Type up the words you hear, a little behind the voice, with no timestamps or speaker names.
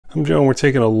I'm Joe and we're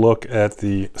taking a look at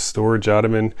the storage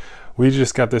ottoman. We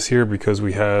just got this here because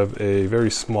we have a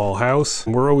very small house.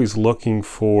 We're always looking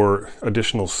for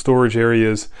additional storage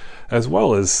areas as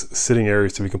well as sitting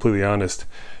areas, to be completely honest.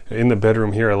 In the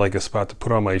bedroom here, I like a spot to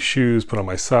put on my shoes, put on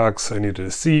my socks. I needed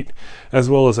a seat, as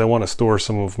well as I want to store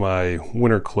some of my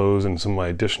winter clothes and some of my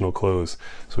additional clothes.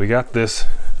 So we got this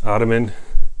ottoman.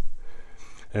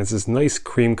 And it's this nice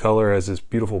cream color, has this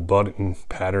beautiful button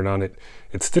pattern on it.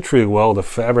 It's stitched really well. The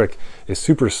fabric is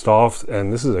super soft,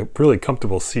 and this is a really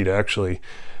comfortable seat actually,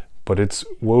 but it's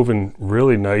woven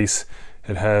really nice.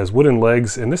 It has wooden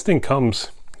legs, and this thing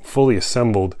comes fully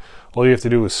assembled. All you have to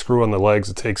do is screw on the legs.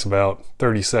 It takes about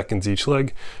 30 seconds each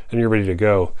leg, and you're ready to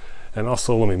go. And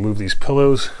also, let me move these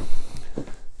pillows.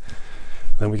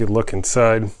 Then we could look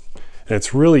inside, and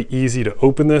it's really easy to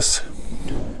open this.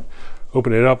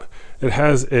 Open it up. It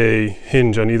has a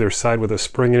hinge on either side with a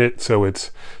spring in it, so it's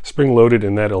spring loaded,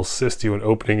 and that'll assist you in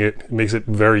opening it. It makes it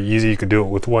very easy. You could do it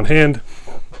with one hand.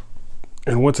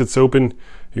 And once it's open,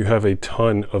 you have a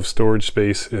ton of storage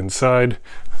space inside.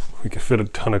 We can fit a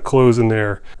ton of clothes in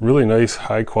there. Really nice,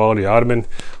 high quality ottoman.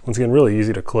 Once again, really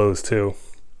easy to close too.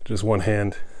 Just one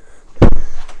hand.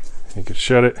 You can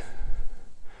shut it.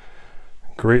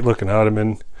 Great looking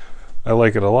ottoman. I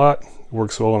like it a lot. It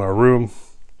works well in our room.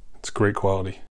 It's great quality.